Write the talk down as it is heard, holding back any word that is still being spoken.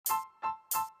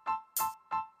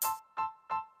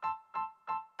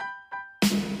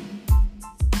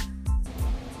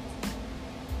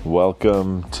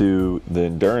Welcome to the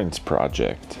Endurance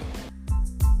Project.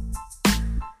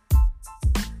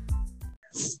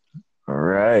 All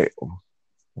right.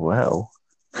 Well,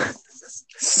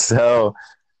 so,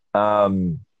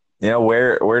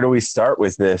 where do we start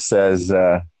with this as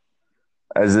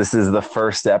this is the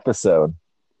first episode?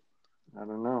 I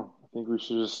don't know. I think we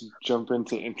should just jump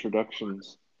into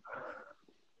introductions.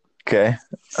 Okay.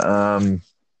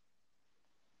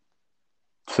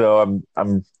 So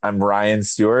I'm Ryan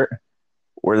Stewart.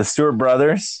 We're the Stewart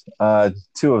Brothers,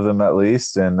 two of them at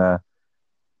least, and I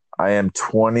am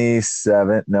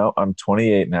 27. No, I'm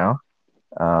 28 now.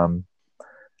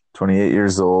 28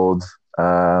 years old,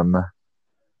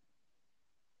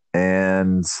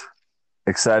 and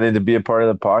excited to be a part of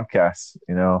the podcast.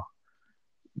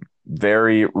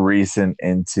 Very recent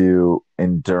into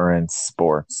endurance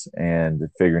sports and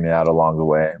figuring it out along the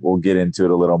way. We'll get into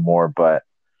it a little more, but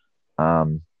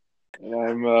I'm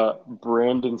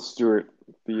Brandon Stewart,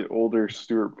 the older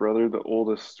Stewart brother, the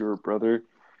oldest Stewart brother.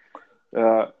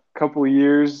 Couple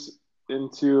years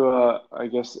into, I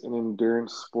guess, in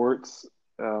endurance sports,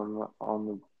 on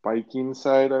the biking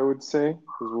side, I would say, is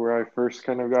where I first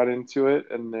kind of got into it,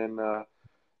 and then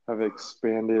have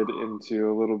expanded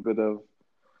into a little bit of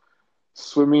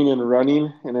swimming and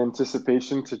running in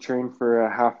anticipation to train for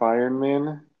a half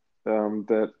Ironman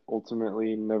that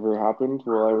ultimately never happened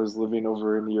while I was living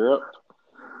over in Europe.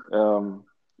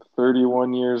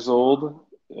 31 years old,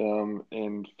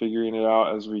 and figuring it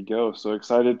out as we go. So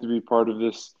excited to be part of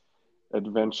this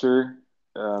adventure,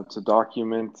 to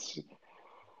document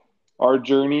our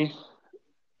journey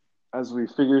as we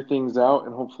figure things out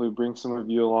and hopefully bring some of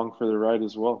you along for the ride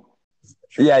as well.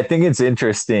 yeah, I think it's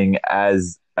interesting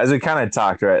as we kind of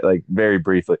talked, right? Like very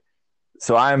briefly.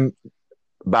 So I'm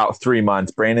about 3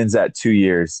 months. Brandon's at 2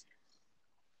 years.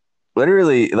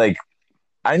 Literally, like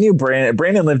I knew Brandon.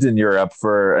 Brandon lived in Europe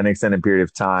for an extended period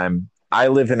of time. I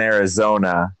live in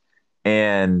Arizona,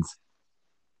 and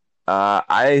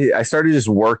I started just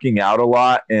working out a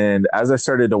lot. And as I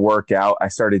started to work out, I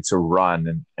started to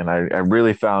run, and I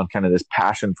really found kind of this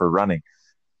passion for running.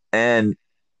 And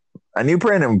I knew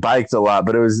Brandon biked a lot,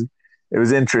 but it was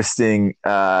interesting.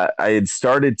 I had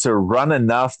started to run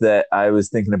enough that I was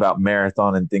thinking about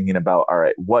marathon and thinking about, all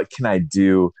right, what can I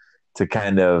do to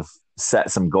kind of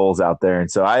set some goals out there? And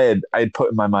so I had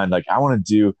put in my mind, like, I want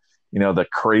to do, the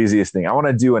craziest thing. I want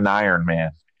to do an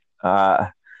Ironman.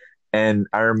 And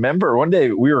I remember one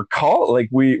day we were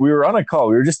we were on a call.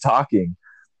 We were just talking,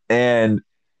 and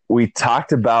we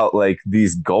talked about like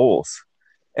these goals.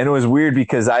 And it was weird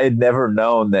because I had never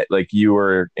known that like you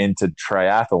were into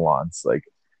triathlons, like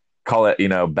call it,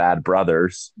 bad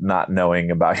brothers, not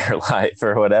knowing about your life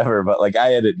or whatever. But like I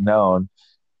hadn't known.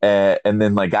 And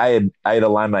then like I had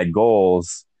aligned my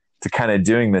goals to kind of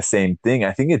doing the same thing.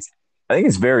 I think it's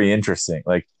very interesting.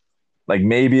 Like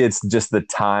maybe it's just the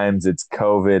times, it's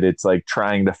COVID. It's like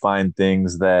trying to find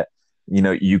things that,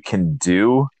 you can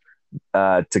do,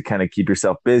 to kind of keep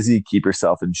yourself busy, keep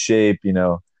yourself in shape,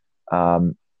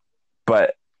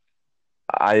 but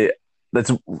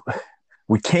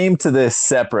we came to this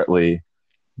separately,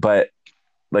 but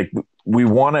like we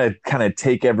want to kind of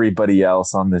take everybody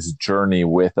else on this journey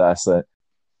with us.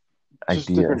 Just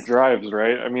different drives,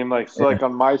 right? I mean, like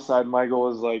on my side, my goal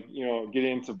is like,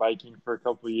 getting into biking for a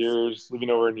couple of years.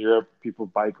 Living over in Europe, people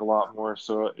bike a lot more,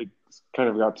 so it's kind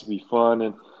of got to be fun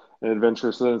and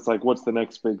adventurous. So then it's like, what's the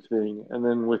next big thing? And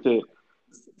then with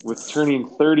turning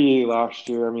 30 last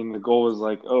year, I mean, the goal was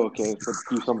like, oh, okay, let's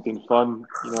do something fun,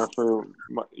 for,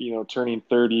 turning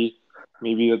 30.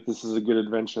 Maybe that this is a good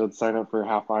adventure. Let's sign up for a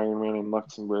half Ironman in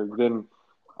Luxembourg. Then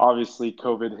obviously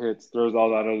COVID hits, throws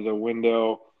all that out of the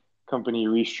window. Company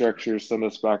restructures, send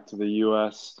us back to the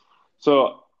US.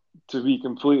 So to be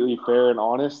completely fair and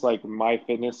honest, like my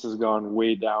fitness has gone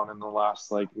way down in the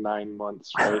last like 9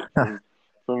 months, right?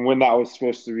 From when that was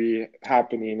supposed to be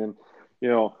happening. And,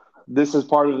 this is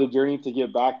part of the journey to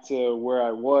get back to where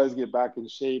I was, get back in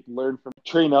shape,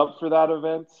 train up for that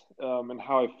event, and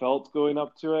how I felt going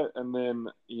up to it. And then,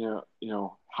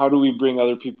 how do we bring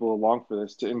other people along for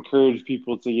this to encourage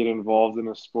people to get involved in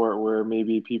a sport where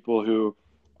maybe people who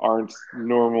aren't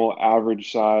normal,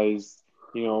 average size,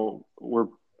 we're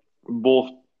both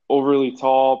overly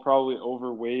tall, probably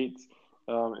overweight.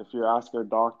 If you ask our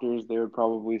doctors, they would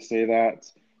probably say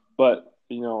that. But,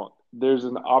 there's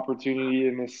an opportunity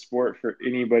in this sport for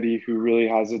anybody who really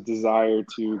has a desire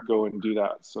to go and do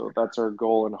that. So that's our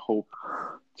goal and hope,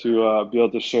 to be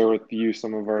able to share with you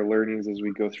some of our learnings as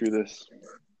we go through this.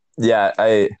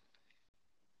 Yeah,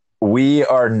 we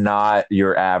are not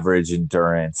your average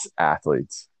endurance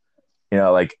athletes.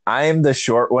 Like I'm the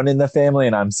short one in the family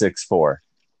and I'm 6'4",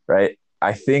 right?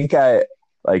 I think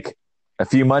like a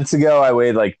few months ago, I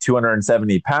weighed like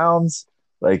 270 pounds.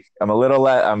 Like I'm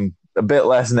a bit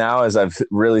less now as I've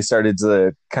really started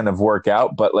to kind of work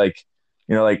out, but like,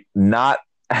 like not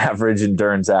average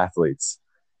endurance athletes.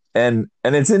 And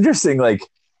it's interesting, like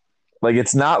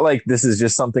it's not like this is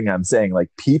just something I'm saying. Like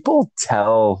people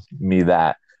tell me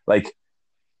that. Like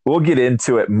we'll get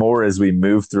into it more as we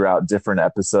move throughout different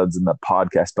episodes in the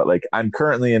podcast, but like I'm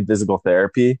currently in physical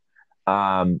therapy.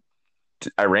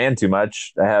 I ran too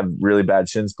much. I have really bad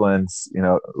shin splints,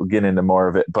 we'll get into more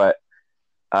of it, but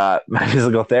my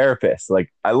physical therapist,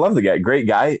 like I love the guy, great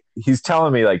guy. He's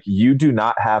telling me like, you do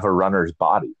not have a runner's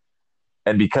body.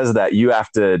 And because of that, you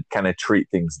have to kind of treat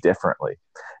things differently.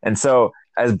 And so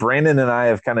as Brandon and I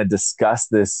have kind of discussed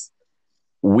this,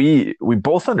 we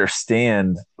both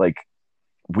understand like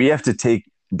we have to take,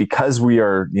 because we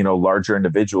are, larger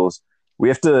individuals, we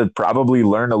have to probably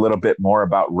learn a little bit more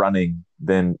about running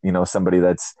than, somebody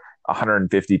that's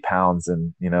 150 pounds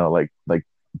and, like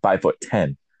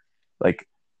 5'10". Like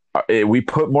we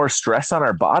put more stress on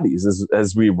our bodies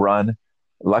as we run.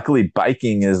 Luckily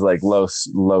biking is like low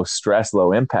stress,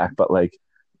 low impact, but like,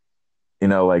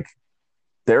 like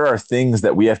there are things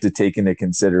that we have to take into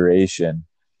consideration.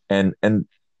 And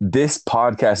this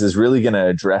podcast is really going to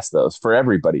address those for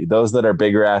everybody, those that are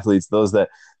bigger athletes, those that,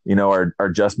 are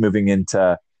just moving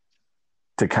into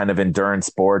kind of endurance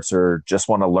sports or just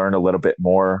want to learn a little bit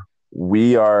more.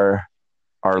 We are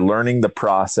learning the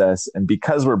process. And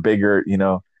because we're bigger,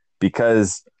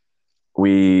 because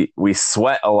we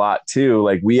sweat a lot too,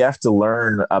 like we have to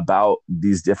learn about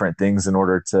these different things in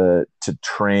order to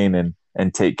train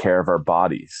and take care of our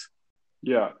bodies.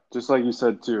 Yeah, just like you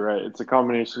said too, right? It's a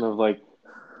combination of like,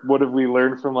 what have we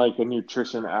learned from like a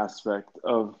nutrition aspect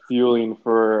of fueling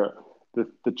for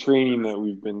the training that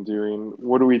we've been doing?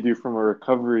 What do we do from a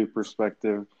recovery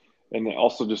perspective, and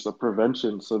also just a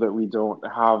prevention so that we don't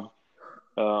have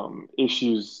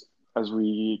issues as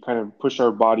we kind of push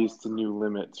our bodies to new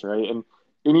limits, right? And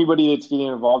anybody that's getting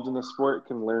involved in the sport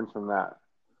can learn from that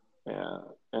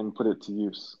and put it to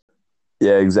use.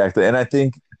 Yeah, exactly. And I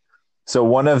think so.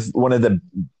 One of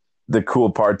the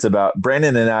cool parts about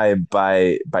Brandon and I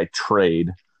by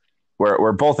trade,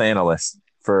 we're both analysts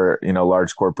for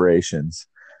large corporations.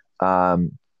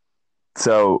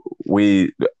 So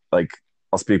we like,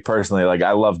 I'll speak personally. Like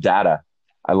I love data.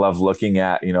 I love looking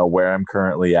at where I'm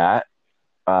currently at,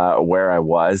 where I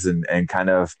was, and kind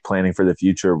of planning for the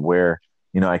future where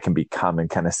I can become and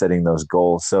kind of setting those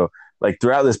goals. So like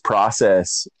throughout this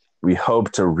process, we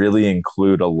hope to really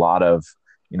include a lot of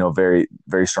very,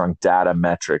 very strong data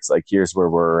metrics. Like here's where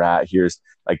we're at. Here's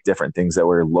like different things that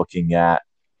we're looking at,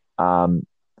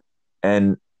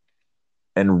 and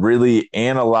really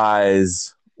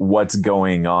analyze what's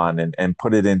going on and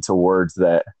put it into words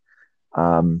that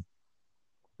are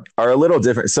a little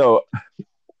different. So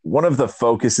one of the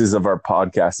focuses of our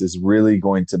podcast is really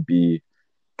going to be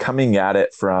coming at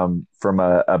it from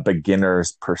a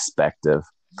beginner's perspective.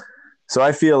 So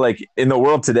I feel like in the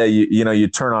world today, you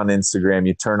turn on Instagram,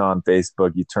 you turn on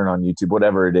Facebook, you turn on YouTube,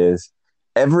 whatever it is,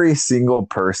 every single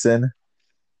person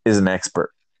is an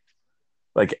expert.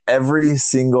 Like every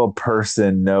single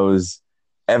person knows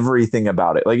everything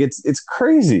about it. Like it's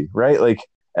crazy, right? Like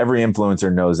every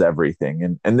influencer knows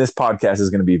everything. And this podcast is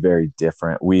going to be very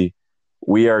different. We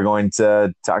are going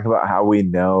to talk about how we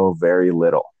know very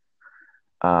little.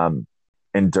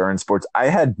 Endurance sports. I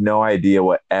had no idea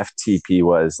what FTP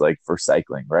was like for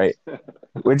cycling, right?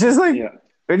 Which is like,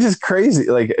 which is crazy.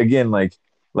 Like, again, like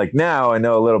now I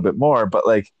know a little bit more, but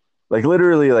like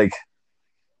literally like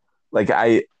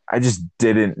I just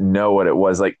didn't know what it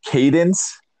was. Like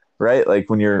cadence, right? Like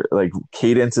when you're like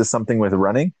cadence is something with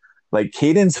running. Like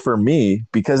cadence for me,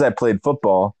 because I played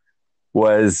football,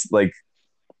 was like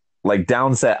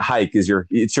downset hike is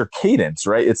it's your cadence,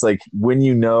 right? It's like when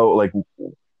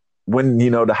when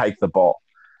to hike the ball.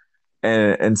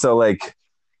 And so like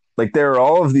there are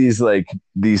all of these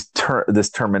this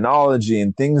terminology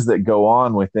and things that go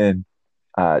on within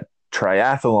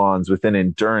triathlons, within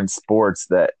endurance sports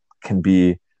that can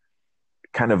be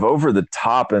kind of over the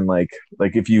top. And like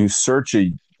if you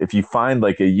find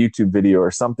like a YouTube video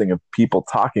or something of people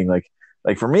talking, like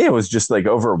for me, it was just like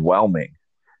overwhelming,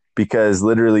 because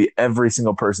literally every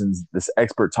single person's this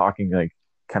expert talking like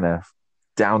kind of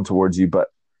down towards you. But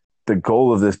the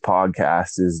goal of this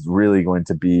podcast is really going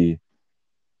to be,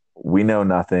 we know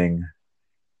nothing.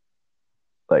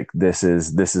 Like this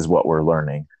is what we're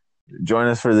learning. Join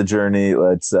us for the journey.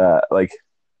 Let's I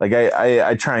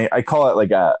call it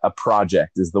like a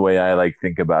project is the way I like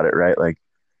think about it, right?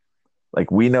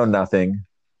 Like we know nothing.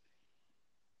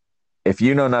 if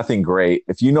you know nothing, great.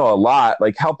 If you know a lot,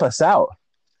 like help us out,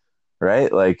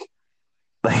 right? Like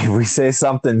we say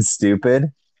something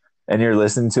stupid and you're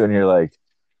listening to it and you're like,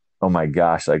 oh my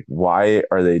gosh, like why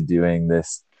are they doing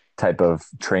this type of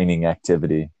training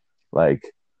activity?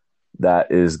 Like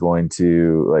that is going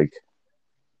to like,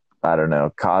 I don't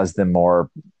know, cause them more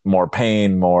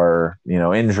pain, more,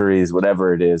 injuries,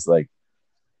 whatever it is. Like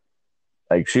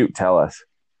shoot, tell us.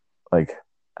 Like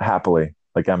happily.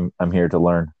 Like I'm here to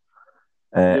learn.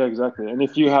 Yeah, exactly. And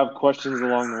if you have questions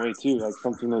along the way too, like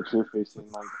something that you're facing,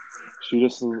 like shoot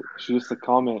us a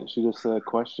comment, shoot us a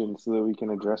question so that we can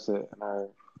address it in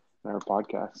our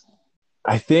podcast.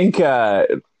 I think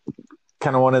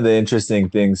kind of one of the interesting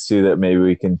things too that maybe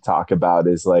we can talk about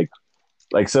is like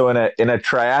so in a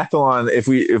triathlon, if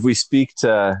we speak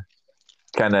to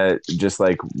kind of just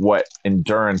like what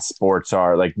endurance sports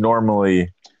are, like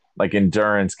normally like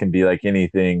endurance can be like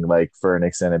anything like for an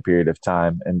extended period of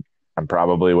time, and I'm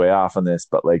probably way off on this,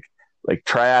 but like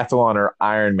triathlon or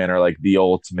Ironman are like the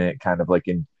ultimate kind of like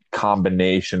in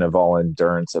combination of all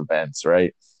endurance events,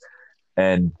 right?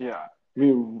 And Yeah. I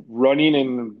mean, running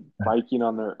and biking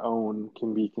on their own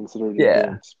can be considered yeah,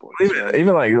 endurance sports, right?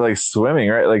 even like swimming,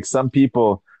 right? Like some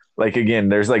people, like again,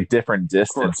 there's like different Of course.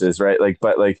 distances, right? Like,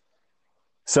 but like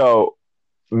so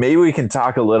maybe we can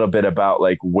talk a little bit about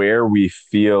like where we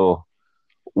feel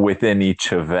within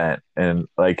each event, and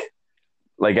like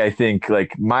I think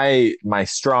like my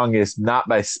strongest, not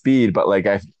by speed, but like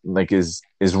I like is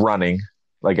running.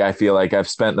 Like I feel like I've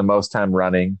spent the most time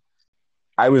running.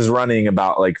 I was running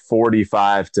about like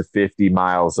 45 to 50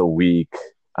 miles a week,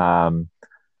 um,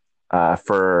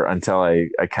 for until I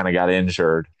kind of got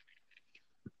injured.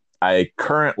 I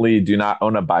currently do not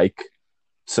own a bike,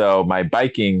 so my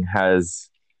biking has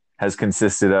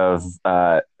consisted of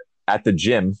at the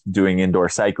gym doing indoor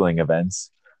cycling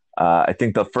events. I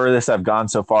think the furthest I've gone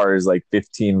so far is like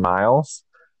 15 miles,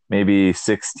 maybe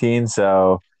 16.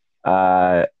 So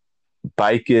uh,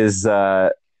 bike is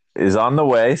on the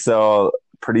way. So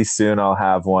pretty soon I'll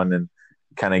have one and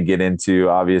kind of get into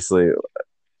obviously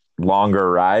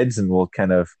longer rides, and we'll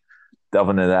kind of delve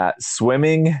into that.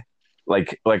 Swimming,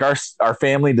 like our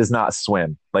family does not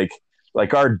swim. Like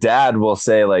our dad will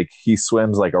say like he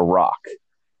swims like a rock,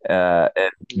 and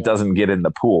Yeah. doesn't get in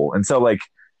the pool. And so like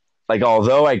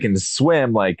although I can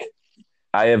swim, like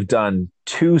I have done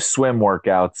 2 swim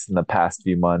workouts in the past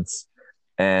few months,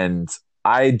 and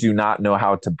I do not know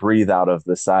how to breathe out of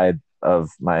the side of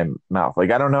my mouth. Like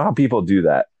I don't know how people do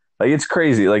that. Like it's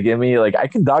crazy. Like in me, like I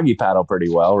can doggy paddle pretty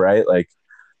well, right? Like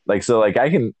so like I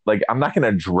can like I'm not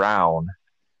gonna drown,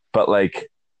 but like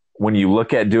when you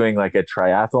look at doing like a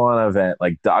triathlon event,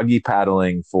 like doggy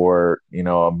paddling for,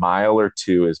 a mile or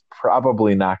two is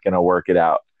probably not going to work it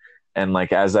out. And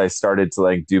like as I started to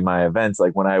like do my events,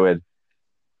 like when I would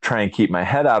try and keep my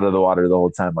head out of the water the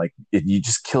whole time, like you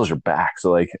just kills your back.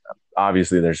 So like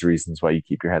obviously there's reasons why you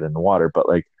keep your head in the water, but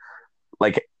like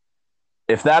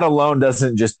if that alone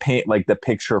doesn't just paint like the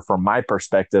picture from my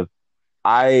perspective,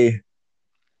 I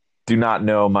do not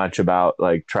know much about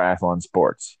like triathlon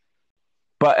sports.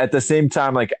 But at the same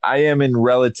time, like I am in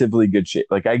relatively good shape.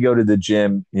 Like I go to the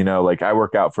gym, like I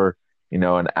work out for,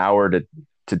 an hour to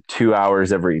 2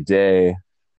 hours every day.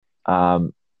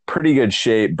 Pretty good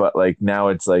shape, but like now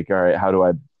it's like, all right, how do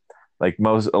I like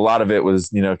a lot of it was,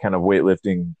 kind of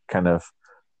weightlifting, kind of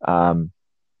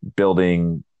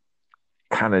building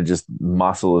kind of just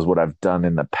muscle is what I've done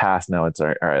in the past. Now it's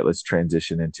all right, let's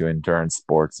transition into endurance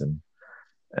sports and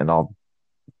all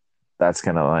that's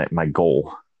kind of like my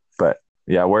goal. But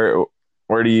yeah, where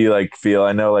do you like feel?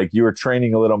 I know like you were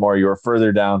training a little more, you were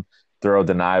further down the road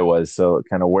than I was. So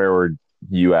kind of where were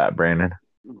you at, Brandon?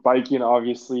 Biking,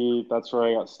 obviously, that's where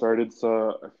I got started,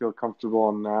 so I feel comfortable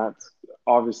on that.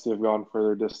 Obviously, I've gone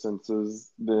further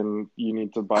distances than you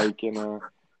need to bike in an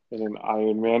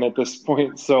Ironman at this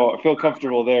point, so I feel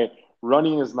comfortable there.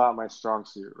 Running is not my strong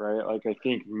suit, right? Like I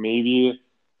think maybe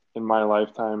in my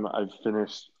lifetime I've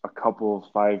finished a couple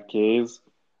of 5Ks,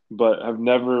 but have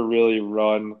never really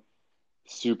run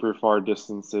super far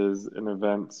distances in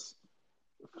events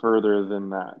further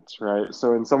than that, right?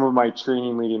 So in some of my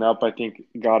training leading up, I think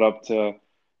got up to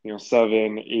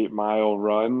 7, 8 mile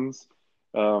runs.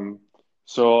 Um,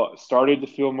 so started to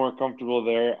feel more comfortable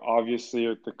there. Obviously,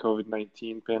 with the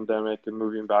COVID-19 pandemic and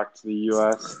moving back to the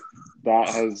US, that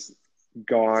has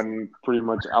gone pretty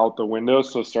much out the window.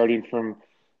 So starting from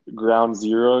ground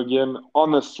zero again.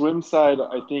 On the swim side,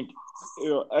 I think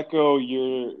echo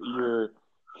your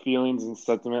feelings and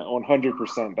sentiment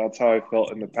 100%. That's how I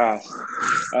felt in the past.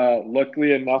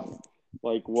 Luckily enough,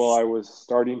 like while I was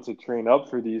starting to train up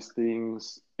for these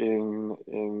things in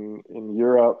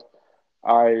Europe,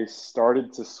 I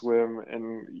started to swim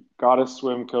and got a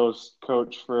swim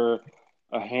coach for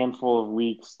a handful of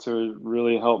weeks to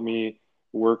really help me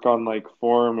work on like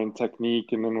form and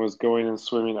technique, and then was going and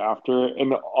swimming after.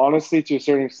 And honestly, to a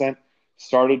certain extent,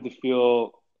 started to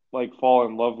feel like fall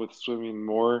in love with swimming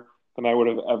more than I would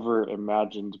have ever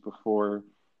imagined before.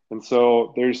 And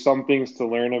so there's some things to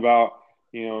learn about,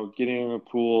 getting in the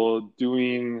pool,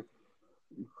 doing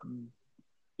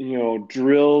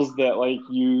drills that like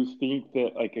you think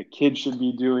that like a kid should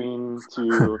be doing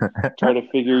to try to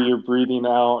figure your breathing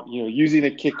out, using a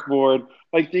kickboard,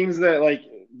 like things that like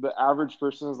the average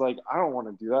person is like, I don't want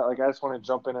to do that. Like, I just want to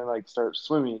jump in and like start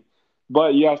swimming.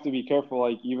 But you have to be careful,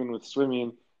 like even with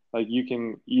swimming, like you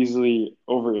can easily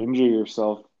over injure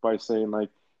yourself by saying like,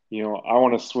 I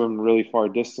want to swim really far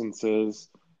distances,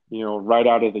 right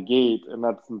out of the gate. And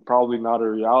that's probably not a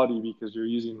reality because you're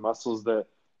using muscles that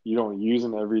you don't use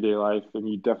in everyday life, and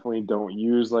you definitely don't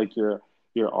use like your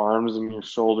arms and your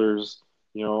shoulders,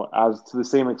 as to the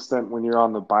same extent when you're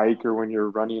on the bike or when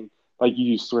you're running like you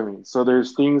use swimming. So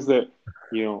there's things that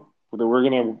that we're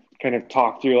gonna kind of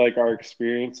talk through like our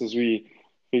experience as we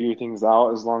figure things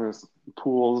out, as long as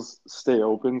pools stay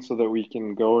open so that we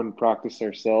can go and practice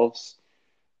ourselves.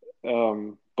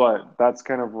 But that's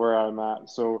kind of where I'm at.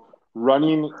 So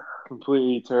running,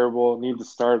 completely terrible. Need to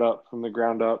start up from the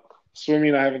ground up.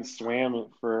 Swimming, I haven't swam it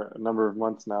for a number of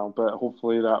months now, but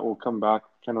hopefully that will come back,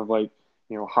 kind of like,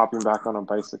 hopping back on a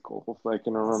bicycle. Hopefully I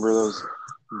can remember those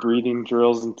breathing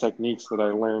drills and techniques that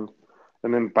I learned.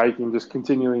 And then biking, just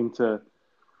continuing to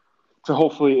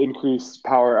hopefully increase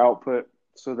power output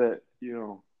so that,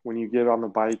 when you get on the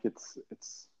bike,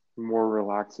 it's more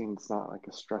relaxing. It's not like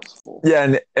a stressful.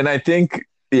 Yeah, and I think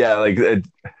like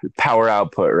power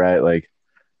output, right? Like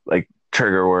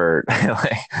trigger word.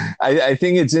 Like, I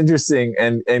think it's interesting,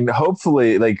 and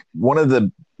hopefully, like one of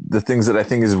the things that I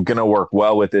think is going to work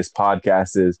well with this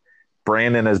podcast is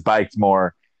Brandon has biked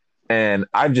more, and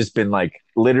I've just been like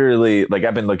literally like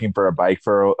I've been looking for a bike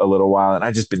for a little while, and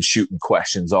I've just been shooting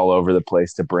questions all over the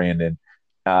place to Brandon,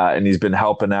 and he's been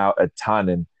helping out a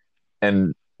ton,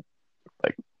 and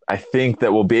like I think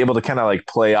that we'll be able to kind of like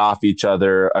play off each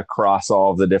other across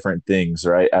all of the different things,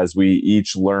 right? As we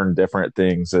each learn different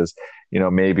things, as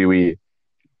maybe we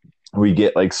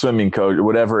get like swimming coach,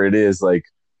 whatever it is, like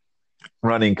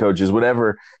running coaches,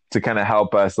 whatever, to kind of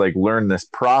help us like learn this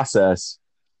process.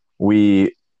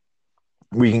 We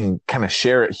can kind of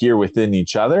share it here within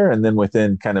each other, and then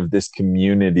within kind of this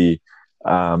community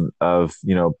of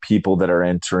people that are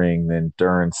entering the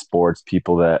endurance sports,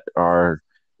 people that are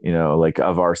like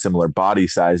of our similar body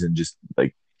size, and just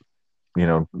like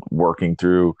working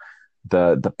through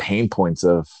the pain points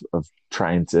of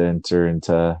trying to enter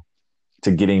into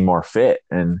getting more fit.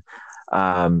 And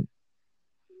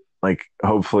like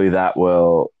hopefully that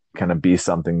will kind of be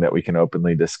something that we can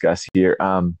openly discuss here.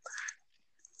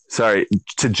 Sorry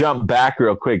to jump back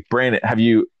real quick, Brandon, have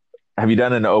you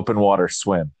done an open water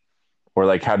swim, or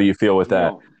like how do you feel with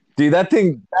that? No. Dude, that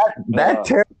thing that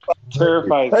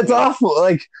terrifies that's me. awful.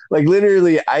 Like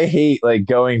literally I hate like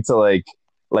going to like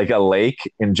a lake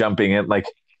and jumping in. Like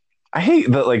I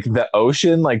hate the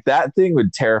ocean. Like that thing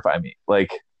would terrify me.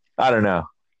 Like I don't know.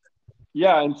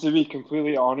 Yeah, and to be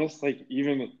completely honest, like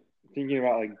even thinking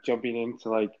about like jumping into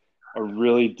like a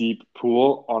really deep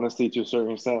pool, honestly, to a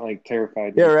certain extent, like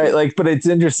terrified me. Yeah, right. Like, but it's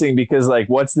interesting because like,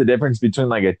 what's the difference between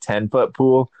like a 10-foot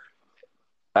pool?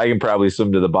 I can probably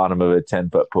swim to the bottom of a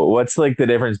 10-foot pool. What's like the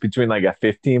difference between like a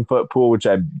 15-foot pool, which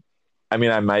I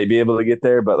mean, I might be able to get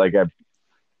there, but like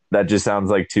that just sounds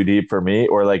like too deep for me,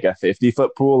 or like a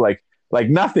 50-foot pool, like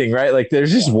nothing, right? Like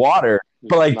there's just water,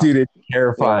 but like, dude, it's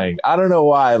terrifying. Yeah. I don't know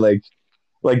why. Like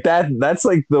that's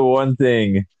like the one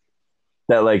thing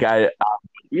that like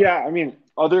yeah, I mean,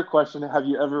 other question, have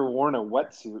you ever worn a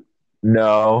wetsuit?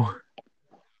 No.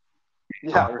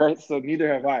 Yeah, right. So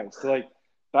neither have I. So like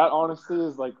that honestly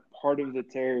is like part of the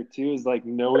terror too, is like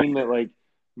knowing that like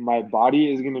my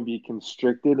body is going to be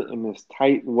constricted in this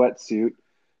tight wetsuit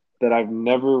that I've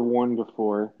never worn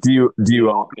before. Do you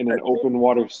in an open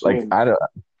water swim? Like I don't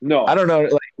know.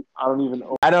 Like I don't even.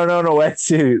 I don't own a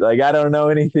wetsuit. Like I don't know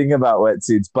anything about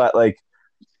wetsuits, but like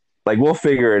we'll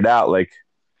figure it out. Like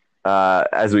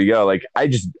as we go. Like I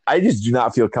just do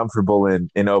not feel comfortable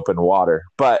in open water.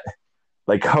 But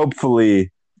like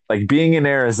hopefully, like being in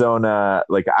Arizona,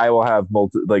 like I will have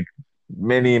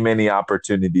many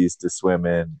opportunities to swim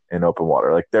in open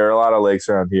water. Like there are a lot of lakes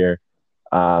around here.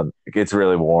 It gets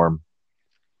really warm.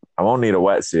 I won't need a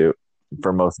wetsuit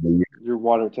for most of the year. Your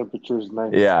water temperature is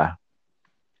nice. Yeah.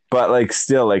 But like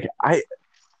still, like I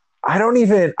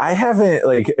haven't,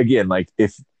 like, again, like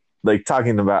if like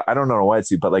talking about, I don't know a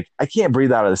wetsuit, but like I can't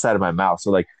breathe out of the side of my mouth.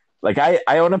 So like I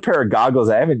own a pair of goggles.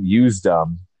 I haven't used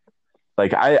them.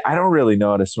 Like I don't really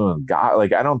know how to swim with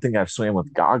like I don't think I've swam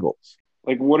with goggles.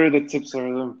 Like, what are the tips for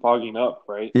them fogging up,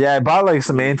 right? Yeah, I bought like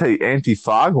some anti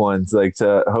fog ones, like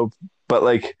to hope, but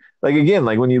like again,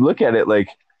 like when you look at it, like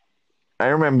I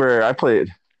remember I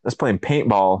was playing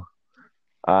paintball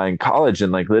in college,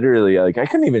 and like literally, like I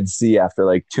couldn't even see after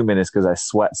like 2 minutes because I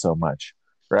sweat so much,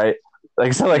 right?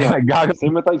 Like so, like my goggles.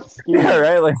 Same with like skiing, yeah,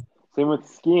 right? Like same with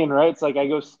skiing, right? It's like I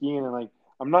go skiing and like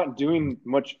I'm not doing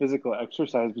much physical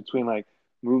exercise between like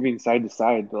moving side to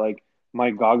side, but like my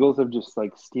goggles have just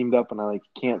like steamed up and I like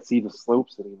can't see the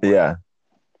slopes anymore. Yeah.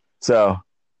 So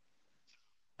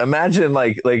imagine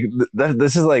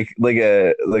this is like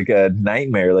a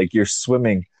nightmare. Like you're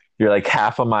swimming, you're like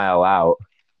half a mile out,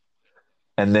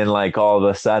 and then like all of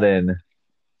a sudden,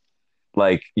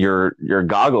 like your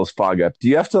goggles fog up. Do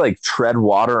you have to like tread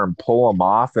water and pull them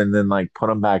off and then like put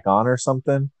them back on or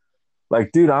something?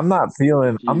 Like, dude, I'm not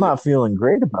feeling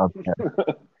great about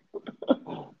that.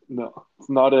 No,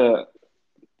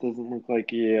 doesn't look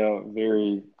like a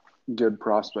very good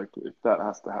prospect if that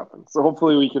has to happen. So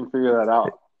hopefully we can figure that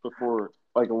out before,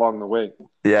 like, along the way.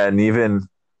 Yeah, and even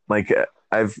like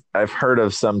I've heard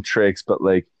of some tricks, but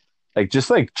like just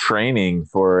like training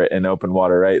for it in open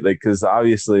water, right? Like, because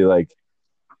obviously, like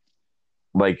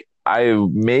I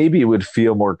maybe would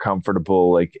feel more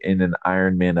comfortable like in an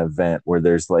Ironman event where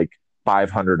there's like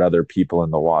 500 other people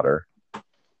in the water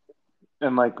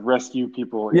and like rescue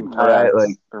people in kayaks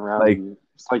right? around you.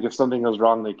 It's like if something goes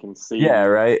wrong, they can save you.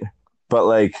 Right. But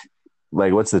like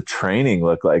what's the training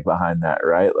look like behind that,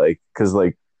 right? Like, because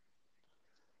like,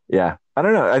 yeah, I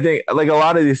don't know. I think like a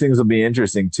lot of these things will be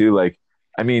interesting too. Like,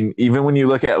 I mean, even when you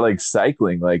look at like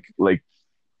cycling, like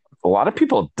a lot of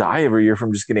people die every year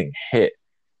from just getting hit.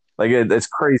 Like it's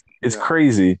crazy. It's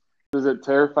crazy. Does it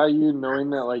terrify you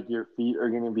knowing that like your feet are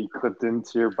going to be clipped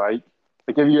into your bike?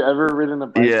 Like, have you ever ridden a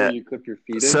bike where you clip your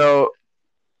feet in? So,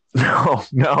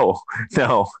 no.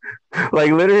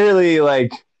 Like literally,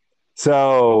 like,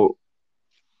 so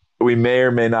we may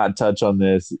or may not touch on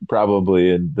this probably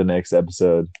in the next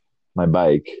episode, my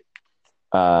bike.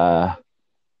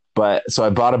 But so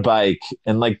I bought a bike,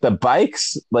 and like the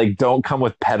bikes like don't come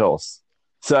with pedals.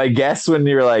 So I guess when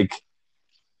you're like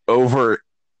over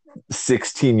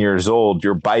 16 years old,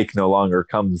 your bike no longer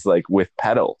comes like with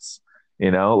pedals,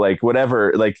 like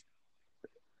whatever, like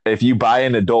if you buy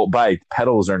an adult bike,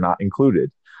 pedals are not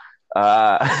included.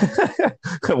 A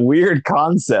weird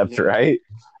concept, right?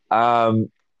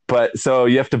 But so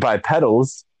you have to buy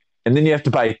pedals, and then you have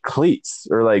to buy cleats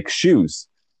or like shoes.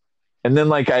 And then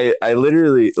like I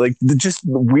literally like just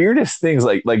the weirdest things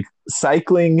like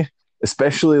cycling,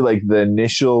 especially like the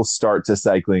initial start to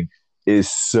cycling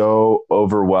is so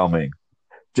overwhelming.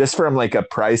 Just from like a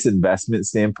price investment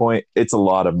standpoint, it's a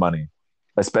lot of money,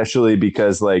 especially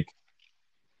because like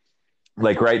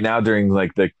right now during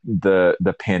like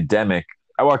the pandemic,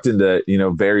 I walked into,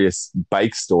 various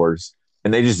bike stores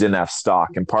and they just didn't have stock.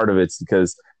 And part of it's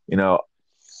because,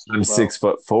 I'm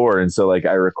 6'4", and so like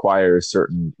I require a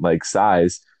certain like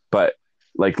size, but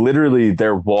like literally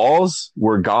their walls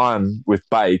were gone with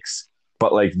bikes,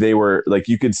 but like they were like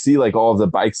you could see like all of the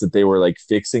bikes that they were like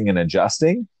fixing and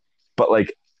adjusting, but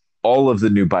like all of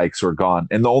the new bikes were gone,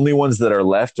 and the only ones that are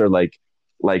left are like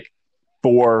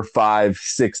 $4,000, $5,000,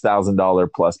 $6,000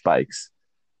 plus bikes,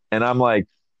 and I'm like,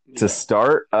 to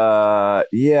start,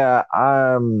 yeah,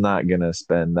 I'm not gonna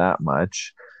spend that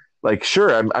much. Like,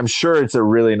 sure, I'm sure it's a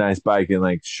really nice bike, and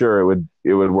like, sure,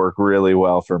 it would work really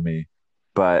well for me,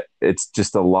 but it's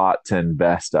just a lot to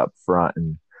invest up front,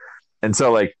 and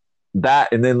so like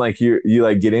that, and then like you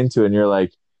like get into it, and you're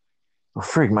like, oh,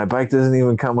 frig, my bike doesn't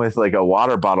even come with like a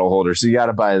water bottle holder, so you got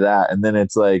to buy that, and then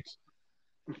it's like,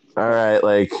 all right,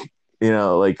 like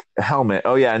like a helmet,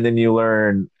 oh yeah, and then you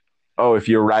learn, oh, if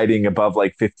you're riding above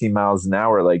like 15 miles an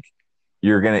hour, like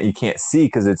you can't see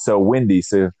because it's so windy,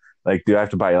 so. Like, do I have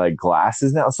to buy like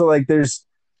glasses now? So like I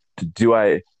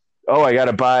got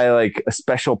to buy like a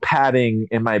special padding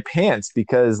in my pants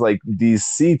because like these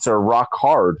seats are rock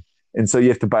hard. And so you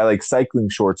have to buy like cycling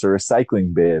shorts or a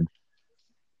cycling bib.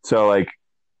 So like,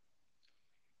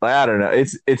 I don't know.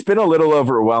 It's been a little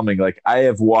overwhelming. Like I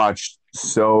have watched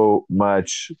so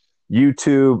much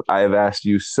YouTube. I have asked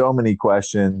you so many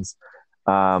questions.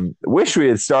 Wish we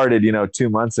had started, 2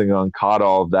 months ago and caught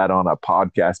all of that on a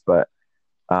podcast, but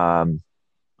so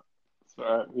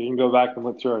we can go back and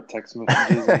look through our text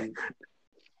messages.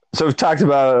 So we've talked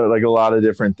about like a lot of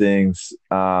different things.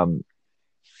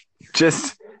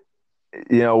 Just,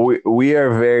 we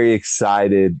are very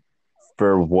excited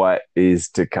for what is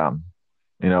to come.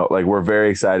 Like we're very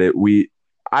excited.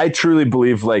 I truly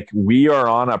believe like we are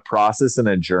on a process and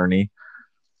a journey,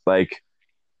 like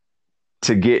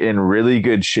to get in really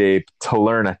good shape, to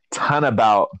learn a ton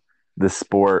about the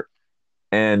sport,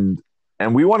 and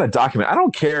we want to document. I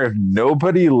don't care if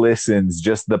nobody listens,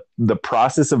 just the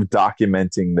process of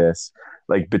documenting this,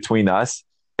 like between us,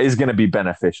 is going to be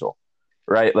beneficial,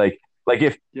 right? Like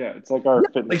if it's like our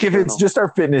fitness like if journal. it's just our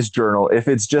fitness journal, if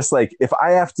it's just like if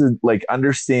I have to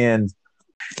understand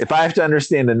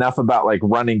enough about like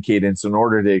running cadence in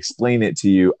order to explain it to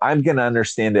you, I'm going to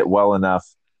understand it well enough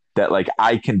that like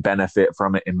I can benefit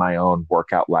from it in my own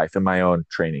workout life, in my own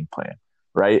training plan,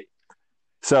 right?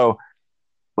 So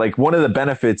like one of the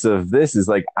benefits of this is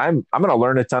like I'm going to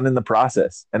learn a ton in the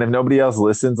process. And if nobody else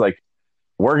listens, like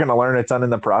we're going to learn a ton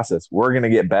in the process. We're going to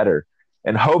get better.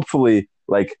 And hopefully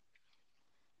like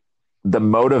the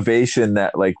motivation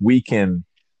that like we can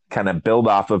kind of build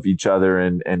off of each other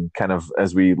and kind of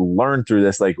as we learn through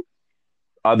this, like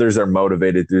others are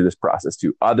motivated through this process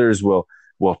too. Others will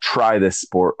try this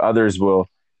sport. Others will,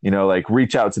 like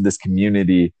reach out to this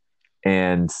community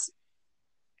and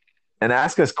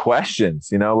ask us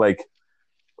questions, like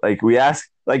we ask,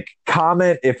 like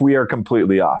comment if we are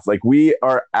completely off. Like we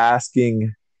are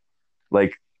asking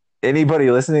like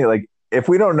anybody listening, like if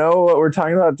we don't know what we're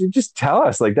talking about, dude, just tell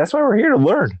us. Like that's why we're here to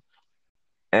learn.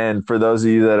 And for those of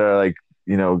you that are like,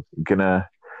 gonna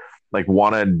like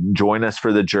want to join us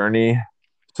for the journey,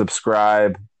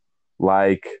 subscribe,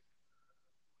 like,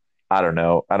 I don't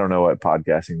know what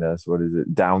podcasting does. What is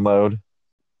it? Download.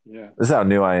 Yeah. This is how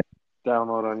new I am.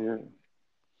 Download on your.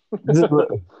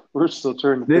 We're still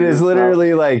trying to. It is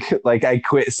literally like I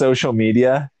quit social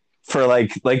media for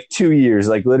like 2 years.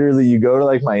 Like literally, you go to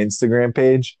like my Instagram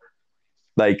page,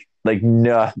 like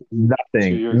nothing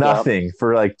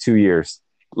for like 2 years.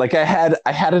 Like I had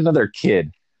another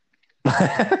kid.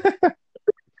 But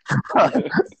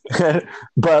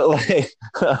like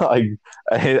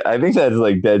I think that's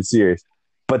like dead serious.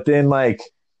 But then like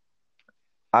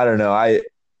I don't know, I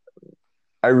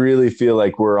really feel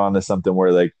like we're onto something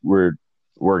where like we're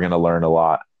gonna learn a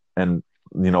lot. And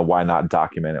why not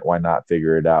document it? Why not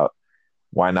figure it out?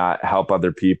 Why not help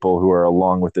other people who are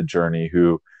along with the journey,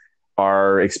 who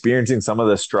are experiencing some of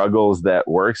the struggles that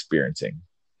we're experiencing,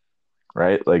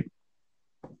 right? Like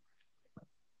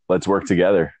let's work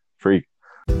together. Freak.